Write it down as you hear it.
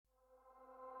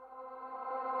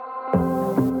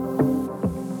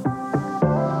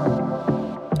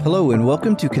Hello and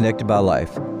welcome to Connected by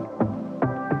Life.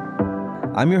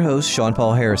 I'm your host, Sean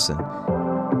Paul Harrison.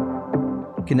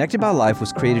 Connected by Life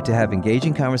was created to have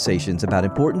engaging conversations about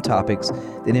important topics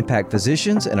that impact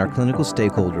physicians and our clinical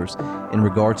stakeholders in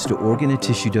regards to organ and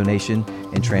tissue donation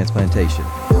and transplantation.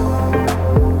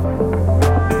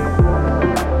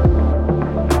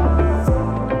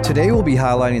 Today we'll be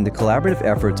highlighting the collaborative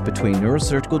efforts between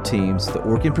neurosurgical teams, the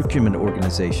Organ Procurement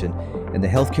Organization, and the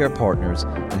healthcare partners,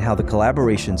 and how the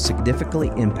collaboration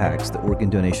significantly impacts the organ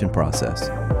donation process.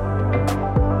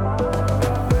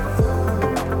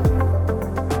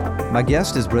 My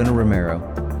guest is Brenna Romero,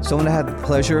 someone I had the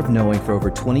pleasure of knowing for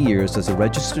over 20 years as a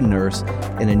registered nurse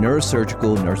and a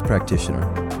neurosurgical nurse practitioner.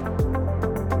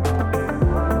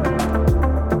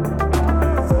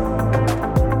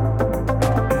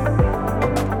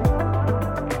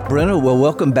 Brenna, well,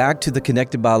 welcome back to the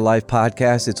Connected by Life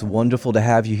podcast. It's wonderful to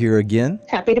have you here again.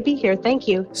 Happy to be here. Thank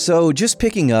you. So just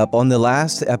picking up on the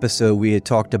last episode, we had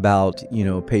talked about,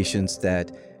 patients that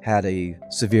had a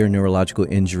severe neurological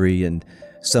injury and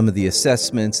some of the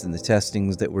assessments and the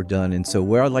testings that were done. And so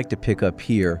where I'd like to pick up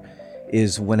here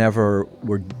is when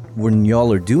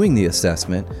y'all are doing the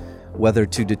assessment, whether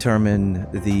to determine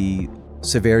the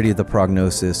severity of the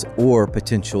prognosis or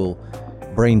potential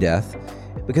brain death,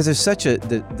 because there's such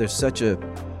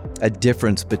a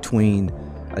difference between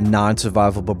a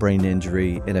non-survivable brain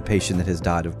injury and a patient that has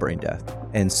died of brain death.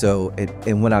 And so,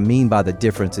 and what I mean by the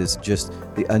difference is just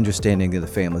the understanding of the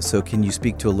family. So can you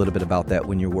speak to a little bit about that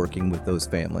when you're working with those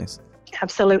families?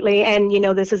 Absolutely. And,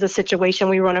 this is a situation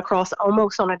we run across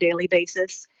almost on a daily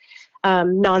basis.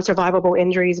 Non-survivable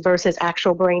injuries versus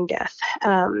actual brain death.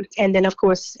 And then, of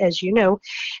course, as you know,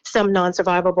 some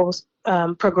non-survivables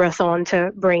progress on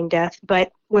to brain death.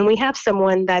 But when we have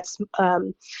someone that's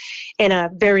in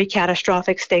a very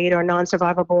catastrophic state or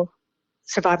non-survivable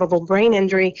brain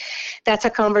injury, that's a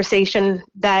conversation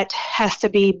that has to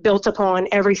be built upon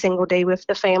every single day with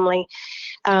the family.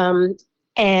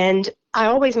 And I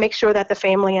always make sure that the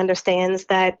family understands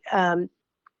that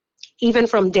even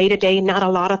from day to day, not a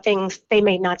lot of things, they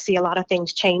may not see a lot of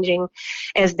things changing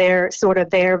as they're sort of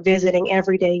there visiting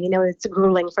every day. It's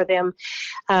grueling for them.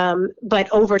 But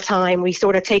over time, we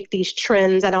sort of take these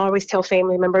trends, and I always tell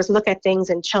family members, look at things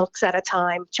in chunks at a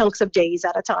time, chunks of days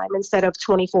at a time, instead of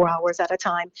 24 hours at a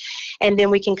time. And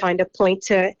then we can kind of point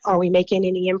to, are we making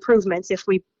any improvements? If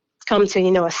we come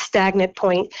to, a stagnant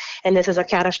point, and this is a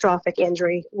catastrophic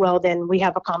injury, well, then we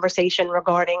have a conversation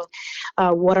regarding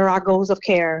what are our goals of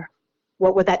care?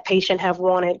 What would that patient have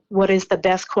wanted? What is the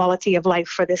best quality of life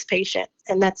for this patient?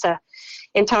 And that's a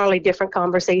entirely different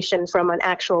conversation from an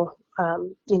actual,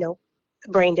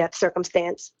 brain death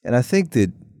circumstance. And I think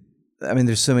that,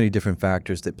 there's so many different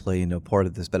factors that play, part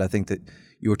of this, but I think that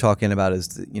you were talking about is,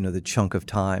 the chunk of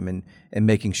time and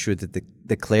making sure that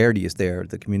the clarity is there,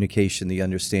 the communication, the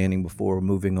understanding before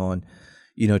moving on,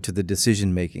 to the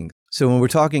decision making. So when we're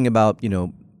talking about,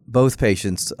 both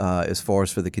patients, as far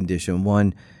as for the condition,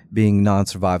 one being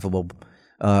non-survivable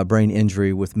brain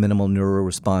injury with minimal neural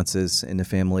responses, and the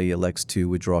family elects to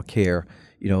withdraw care,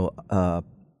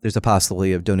 there's a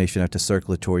possibility of donation after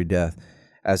circulatory death,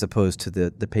 as opposed to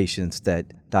the patients that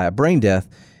die of brain death,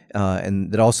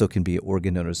 and that also can be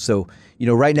organ donors. So,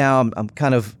 right now I'm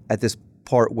kind of at this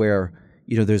part where,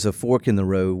 there's a fork in the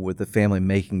road with the family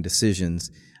making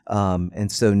decisions. And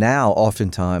so now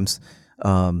oftentimes,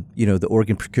 the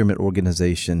Organ Procurement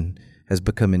Organization has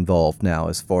become involved now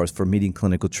as far as for meeting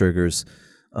clinical triggers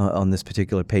on this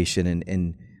particular patient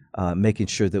and making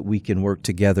sure that we can work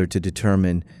together to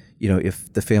determine,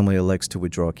 if the family elects to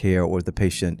withdraw care or the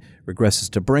patient regresses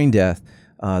to brain death,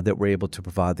 that we're able to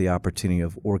provide the opportunity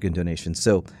of organ donation.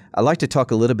 So I'd like to talk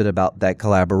a little bit about that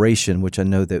collaboration, which I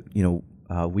know that,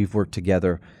 we've worked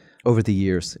together over the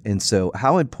years. And so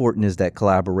how important is that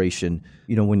collaboration,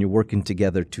 when you're working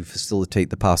together to facilitate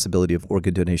the possibility of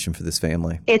organ donation for this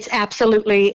family? It's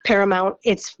absolutely paramount.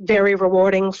 It's very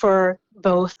rewarding for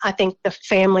both. I think the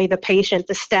family, the patient,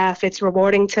 the staff, it's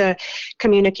rewarding to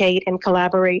communicate and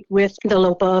collaborate with the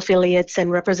LOPA affiliates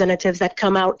and representatives that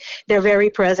come out. They're very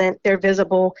present, they're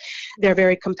visible, they're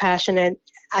very compassionate.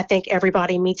 I think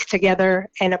everybody meets together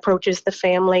and approaches the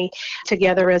family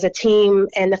together as a team,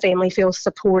 and the family feels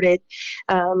supported.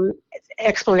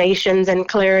 Explanations and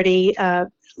clarity,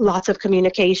 lots of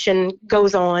communication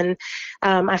goes on.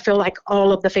 I feel like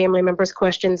all of the family members'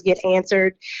 questions get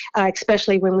answered,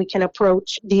 especially when we can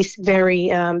approach these very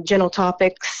gentle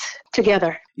topics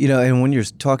together. And when you're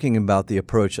talking about the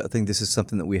approach, I think this is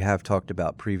something that we have talked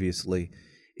about previously,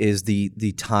 is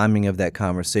the timing of that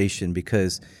conversation,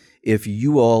 because if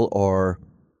you all are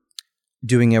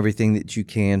doing everything that you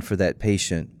can for that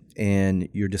patient and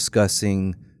you're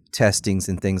discussing testings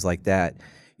and things like that,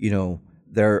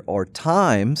 there are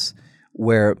times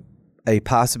where a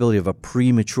possibility of a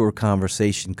premature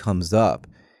conversation comes up,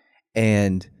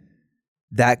 and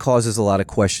that causes a lot of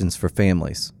questions for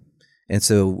families. And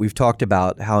so we've talked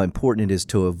about how important it is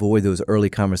to avoid those early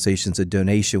conversations of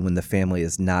donation when the family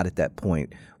is not at that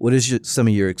point. What is some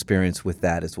of your experience with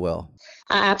that as well?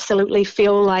 I absolutely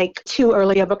feel like too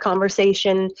early of a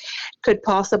conversation could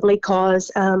possibly cause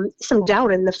some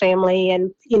doubt in the family, and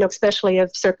especially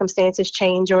if circumstances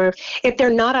change or if they're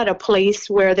not at a place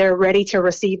where they're ready to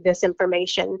receive this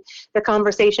information. The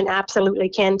conversation absolutely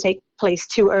can take place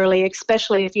too early,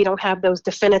 especially if you don't have those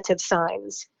definitive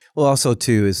signs. Well, also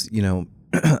too is,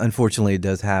 unfortunately it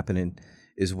does happen, and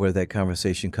is where that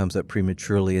conversation comes up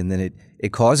prematurely, and then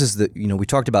it causes we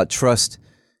talked about trust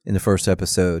in the first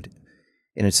episode.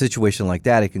 In a situation like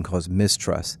that, it can cause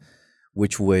mistrust,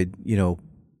 which would,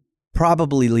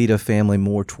 probably lead a family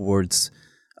more towards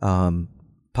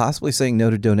possibly saying no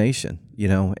to donation,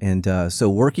 and so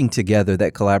working together,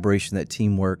 that collaboration, that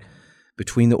teamwork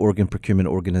between the organ procurement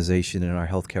organization and our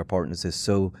healthcare partners is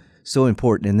so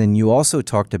important. And then you also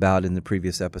talked about in the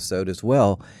previous episode as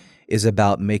well, is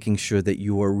about making sure that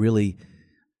you are really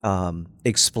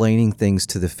explaining things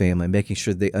to the family, making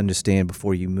sure they understand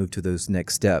before you move to those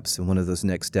next steps. And one of those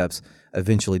next steps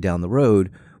eventually down the road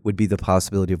would be the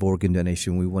possibility of organ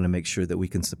donation. We want to make sure that we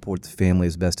can support the family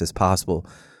as best as possible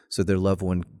so their loved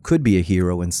one could be a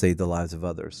hero and save the lives of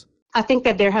others. I think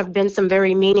that there have been some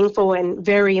very meaningful and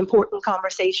very important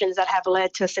conversations that have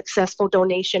led to successful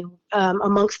donation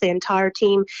amongst the entire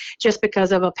team, just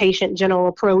because of a patient general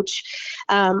approach.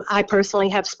 I personally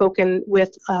have spoken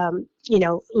with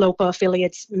LOPA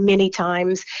affiliates many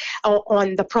times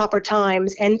on the proper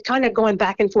times, and kind of going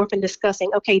back and forth and discussing,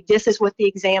 okay, this is what the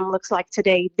exam looks like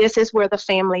today. This is where the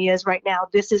family is right now.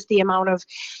 This is the amount of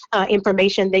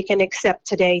information they can accept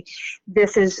today.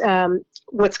 This is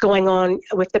what's going on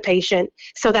with the patient,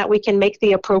 so that we can make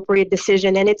the appropriate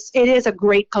decision. And it is a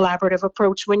great collaborative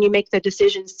approach when you make the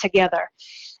decisions together.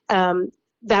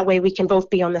 That way we can both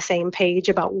be on the same page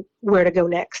about where to go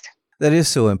next. That is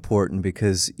so important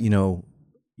because,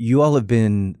 you all have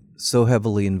been so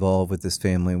heavily involved with this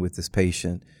family and with this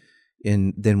patient.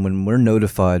 And then when we're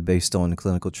notified based on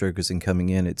clinical triggers and coming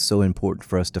in, it's so important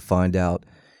for us to find out,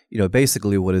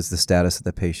 basically what is the status of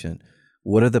the patient?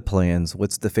 What are the plans?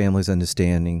 What's the family's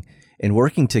understanding? And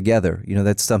working together,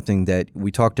 that's something that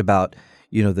we talked about,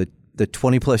 the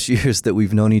 20 plus years that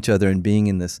we've known each other and being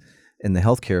in the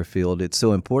healthcare field. It's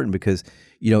so important because,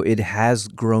 it has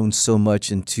grown so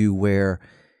much into where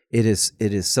it is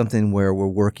something where we're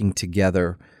working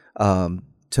together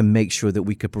to make sure that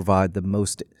we could provide the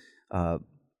most, the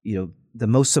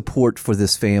most support for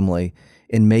this family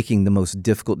in making the most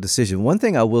difficult decision. One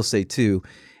thing I will say too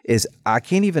is I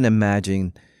can't even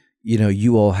imagine,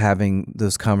 you all having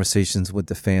those conversations with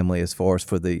the family as far as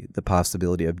for the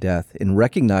possibility of death, and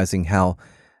recognizing how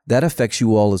that affects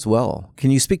you all as well. Can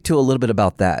you speak to a little bit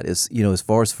about that, as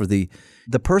far as for the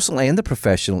personal and the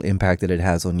professional impact that it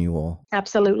has on you all?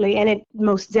 Absolutely. And it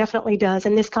most definitely does.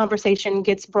 And this conversation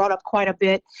gets brought up quite a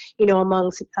bit,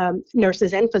 amongst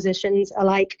nurses and physicians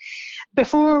alike.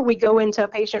 Before we go into a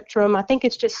patient's room, I think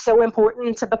it's just so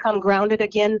important to become grounded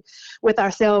again with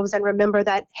ourselves and remember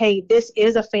that, hey, this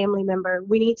is a family member.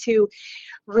 We need to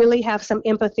really have some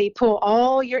empathy, pull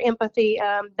all your empathy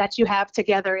that you have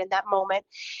together in that moment,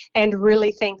 and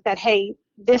really think that, hey,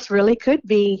 this really could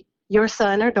be your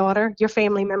son or daughter, your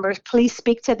family members. Please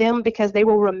speak to them, because they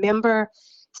will remember.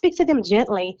 Speak to them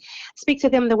gently. Speak to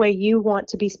them the way you want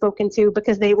to be spoken to,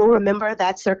 because they will remember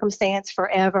that circumstance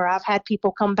forever. I've had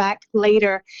people come back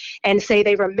later and say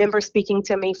they remember speaking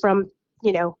to me from,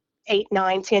 8,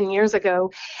 9, 10 years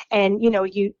ago. And,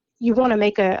 you want to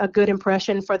make a good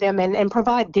impression for them and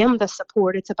provide them the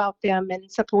support. It's about them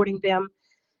and supporting them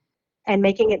and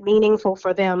making it meaningful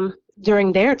for them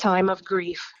during their time of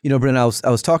grief. Brent, I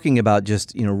was talking about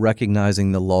just,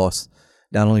 recognizing the loss,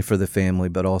 not only for the family,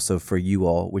 but also for you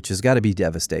all, which has got to be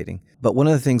devastating. But one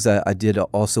of the things I did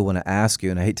also want to ask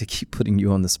you, and I hate to keep putting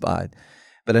you on the spot,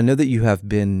 but I know that you have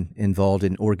been involved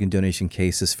in organ donation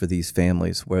cases for these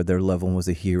families where their loved one was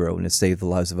a hero and it saved the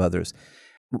lives of others.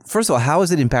 First of all, how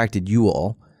has it impacted you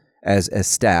all as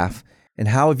staff, and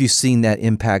how have you seen that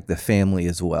impact the family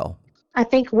as well? I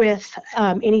think with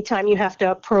anytime you have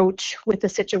to approach with a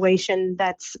situation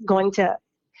that's going to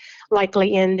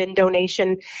likely end in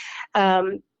donation,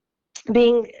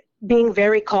 being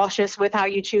very cautious with how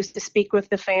you choose to speak with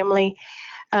the family,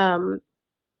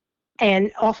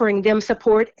 and offering them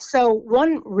support. So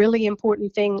one really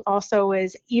important thing also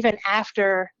is, even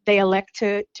after they elect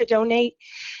to donate,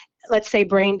 let's say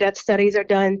brain death studies are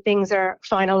done, things are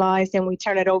finalized, and we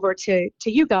turn it over to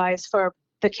you guys for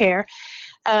the care.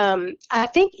 I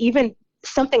think even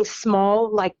something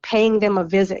small like paying them a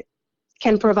visit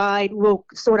will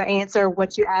sort of answer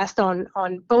what you asked on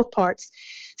both parts.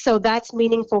 So that's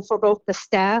meaningful for both the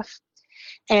staff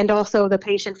and also the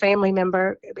patient family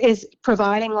member, is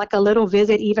providing like a little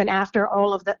visit even after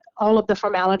all of the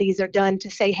formalities are done, to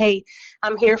say, hey,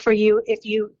 I'm here for you. If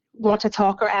you want to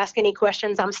talk or ask any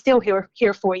questions, I'm still here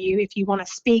for you. If you want to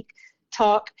speak,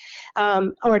 talk,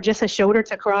 or just a shoulder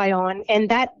to cry on. And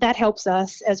that helps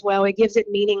us as well. It gives it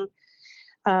meaning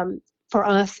for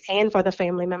us and for the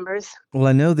family members. Well,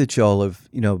 I know that y'all have,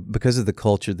 because of the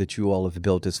culture that you all have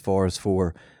built as far as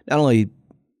for not only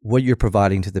what you're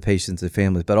providing to the patients and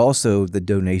families, but also the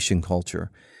donation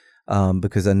culture.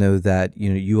 Because I know that,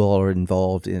 you all are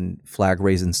involved in flag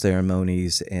raising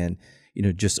ceremonies and,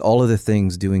 just all of the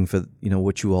things doing for,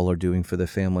 what you all are doing for the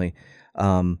family.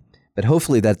 But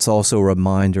hopefully that's also a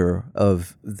reminder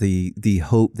of the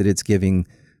hope that it's giving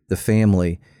the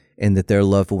family, and that their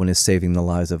loved one is saving the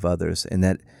lives of others, and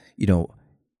that,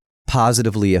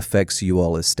 positively affects you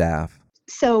all as staff.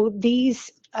 So these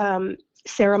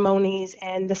ceremonies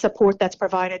and the support that's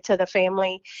provided to the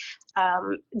family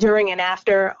during and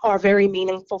after are very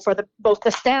meaningful for both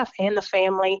the staff and the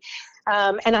family.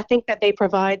 And I think that they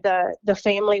provide the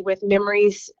family with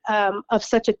memories of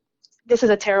this is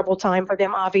a terrible time for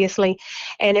them, obviously.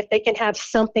 And if they can have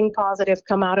something positive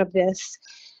come out of this.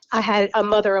 I had a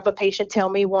mother of a patient tell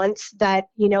me once that,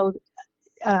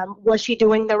 was she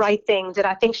doing the right thing? Did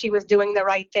I think she was doing the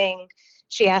right thing?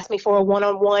 She asked me for a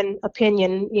one-on-one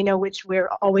opinion, which we're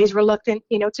always reluctant,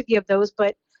 to give those,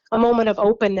 but a moment of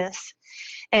openness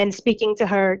and speaking to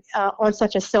her on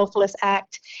such a selfless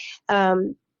act.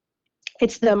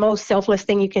 It's the most selfless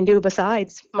thing you can do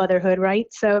besides motherhood, right?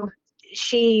 So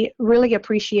she really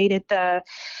appreciated the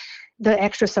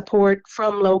extra support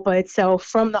from LOPA itself,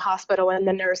 from the hospital and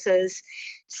the nurses.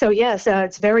 So yes,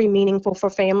 it's very meaningful for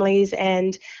families.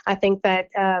 And I think that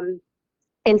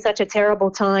in such a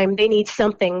terrible time, they need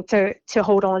something to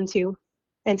hold on to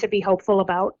and to be hopeful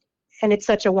about. And it's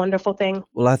such a wonderful thing.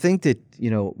 Well, I think that,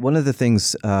 one of the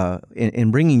things in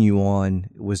bringing you on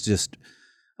was just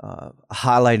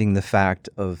highlighting the fact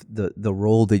of the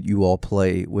role that you all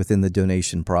play within the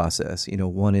donation process.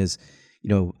 One is,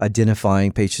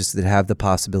 identifying patients that have the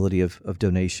possibility of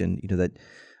donation, that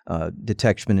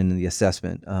detection and the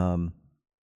assessment,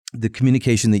 the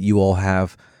communication that you all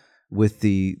have with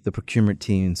the procurement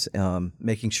teams,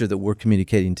 making sure that we're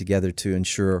communicating together to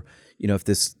ensure, if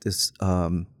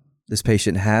this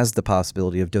patient has the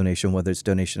possibility of donation, whether it's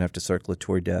donation after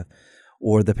circulatory death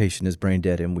or the patient is brain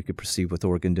dead and we could proceed with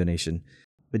organ donation,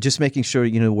 but just making sure,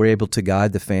 we're able to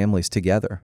guide the families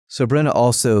together. So Brenna,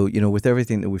 also, with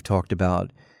everything that we've talked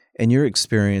about, in your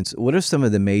experience, what are some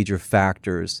of the major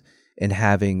factors in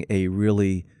having a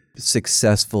really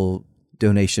successful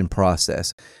donation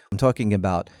process? I'm talking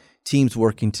about teams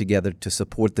working together to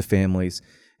support the families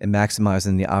and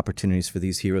maximizing the opportunities for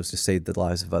these heroes to save the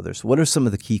lives of others. What are some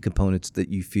of the key components that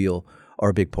you feel are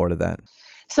a big part of that?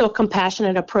 So a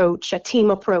compassionate approach, a team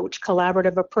approach,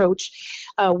 collaborative approach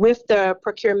with the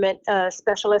procurement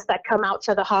specialists that come out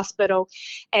to the hospital.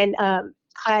 And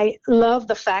I love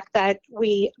the fact that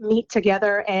we meet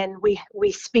together and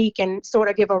we speak and sort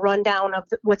of give a rundown of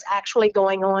what's actually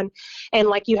going on. And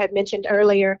like you had mentioned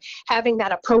earlier, having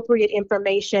that appropriate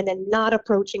information and not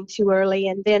approaching too early.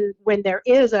 And then when there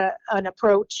is an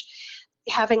approach,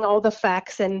 having all the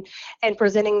facts and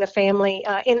presenting the family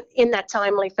in that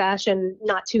timely fashion,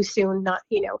 not too soon,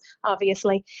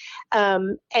 obviously.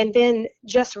 And then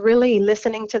just really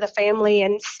listening to the family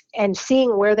and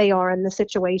seeing where they are in the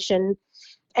situation,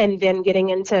 and then getting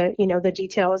into, the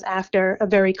details after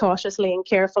very cautiously and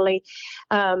carefully,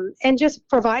 and just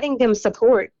providing them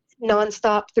support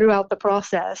nonstop throughout the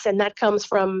process. And that's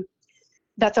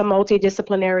a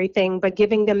multidisciplinary thing, but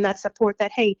giving them that support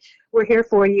that, hey, we're here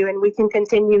for you and we can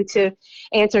continue to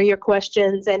answer your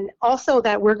questions. And also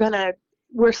that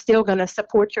we're still going to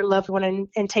support your loved one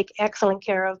and take excellent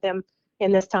care of them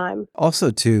in this time.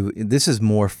 Also, too, this is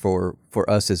more for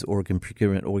us as organ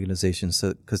procurement organizations,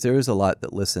 because there is a lot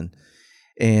that listen.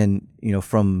 And,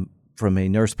 from a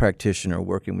nurse practitioner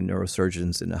working with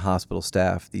neurosurgeons and the hospital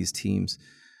staff, these teams,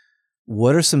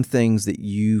 what are some things that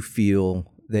you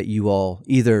feel that you all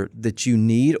either that you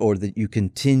need or that you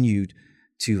continued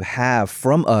to have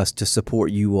from us to support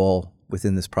you all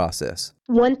within this process?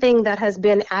 One thing that has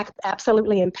been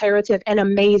absolutely imperative and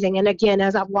amazing, and again,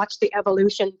 as I've watched the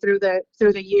evolution through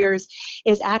the years,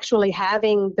 is actually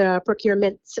having the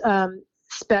procurement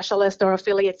specialists or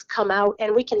affiliates come out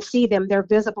and we can see them. They're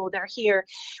visible. They're here.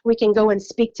 We can go and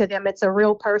speak to them. It's a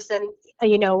real person,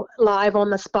 live on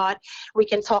the spot. We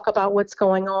can talk about what's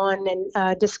going on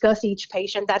and discuss each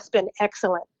patient. That's been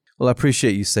excellent. Well, I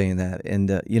appreciate you saying that. And,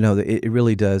 it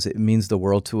really does. It means the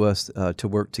world to us to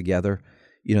work together.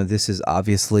 This is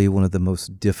obviously one of the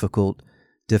most difficult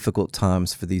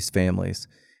times for these families.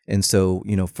 And so,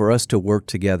 for us to work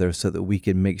together so that we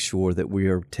can make sure that we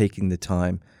are taking the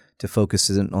time to focus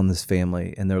on this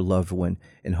family and their loved one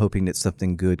and hoping that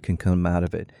something good can come out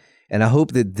of it. And I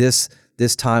hope that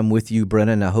this time with you,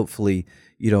 Brenna, hopefully,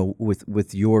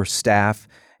 with your staff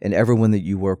and everyone that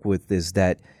you work with, is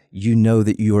that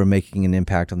that you are making an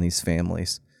impact on these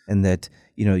families and that,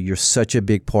 you're such a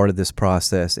big part of this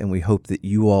process. And we hope that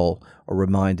you all are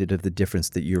reminded of the difference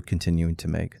that you're continuing to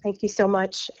make. Thank you so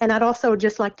much. And I'd also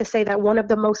just like to say that one of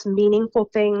the most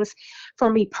meaningful things for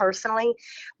me personally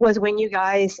was when you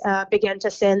guys began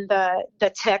to send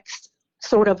the text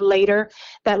sort of later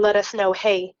that let us know,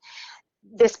 hey,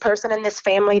 this person and this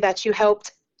family that you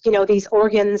helped, these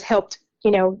organs helped,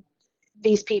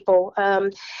 these people.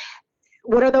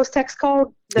 What are those texts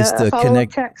called? It's the follow-up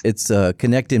text? It's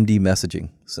ConnectMD messaging.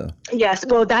 So yes,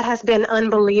 well, that has been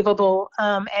unbelievable.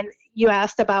 And you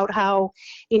asked about how,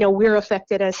 we're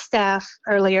affected as staff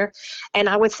earlier, and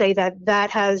I would say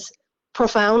that has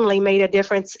profoundly made a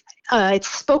difference. It's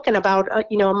spoken about,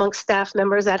 amongst staff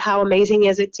members, that how amazing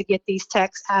is it to get these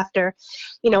texts after,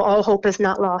 all hope is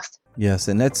not lost. Yes,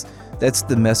 and that's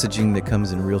the messaging that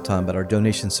comes in real time. But our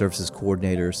donation services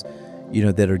coordinators,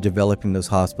 that are developing those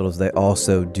hospitals, they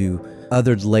also do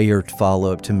other layered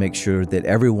follow-up to make sure that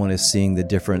everyone is seeing the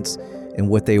difference in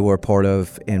what they were a part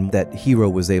of and that Hero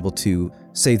was able to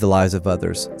save the lives of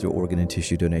others through organ and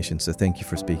tissue donation. So thank you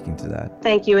for speaking to that.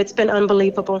 Thank you. It's been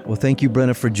unbelievable. Well, thank you,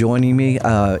 Brenna, for joining me.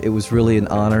 It was really an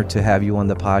honor to have you on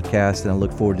the podcast, and I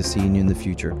look forward to seeing you in the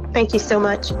future. Thank you so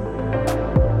much.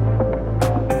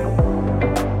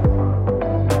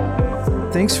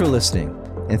 Thanks for listening.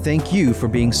 And thank you for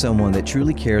being someone that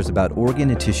truly cares about organ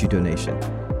and tissue donation.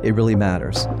 It really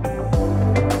matters.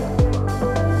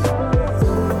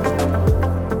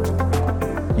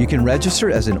 You can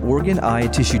register as an organ, eye,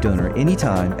 and tissue donor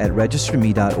anytime at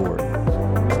registerme.org.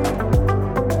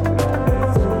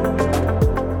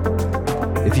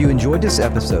 If you enjoyed this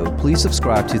episode, please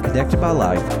subscribe to Connected by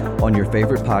Life on your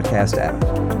favorite podcast app.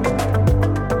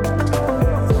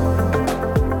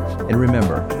 And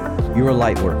remember, you're a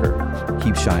light worker.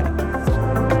 Keep shining.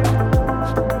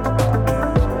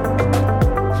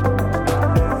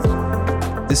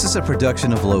 This is a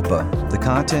production of LOPA. The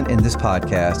content in this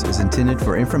podcast is intended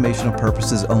for informational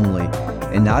purposes only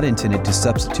and not intended to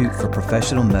substitute for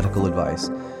professional medical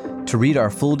advice. To read our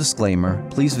full disclaimer,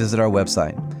 please visit our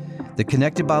website. The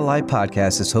Connected by Life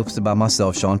podcast is hosted by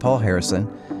myself, Sean Paul Harrison.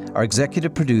 Our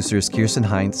executive producer is Kirsten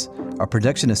Heinz. Our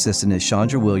production assistant is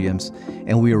Chandra Williams,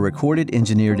 and we are recorded,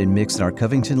 engineered, and mixed in our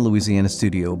Covington, Louisiana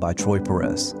studio by Troy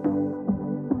Perez.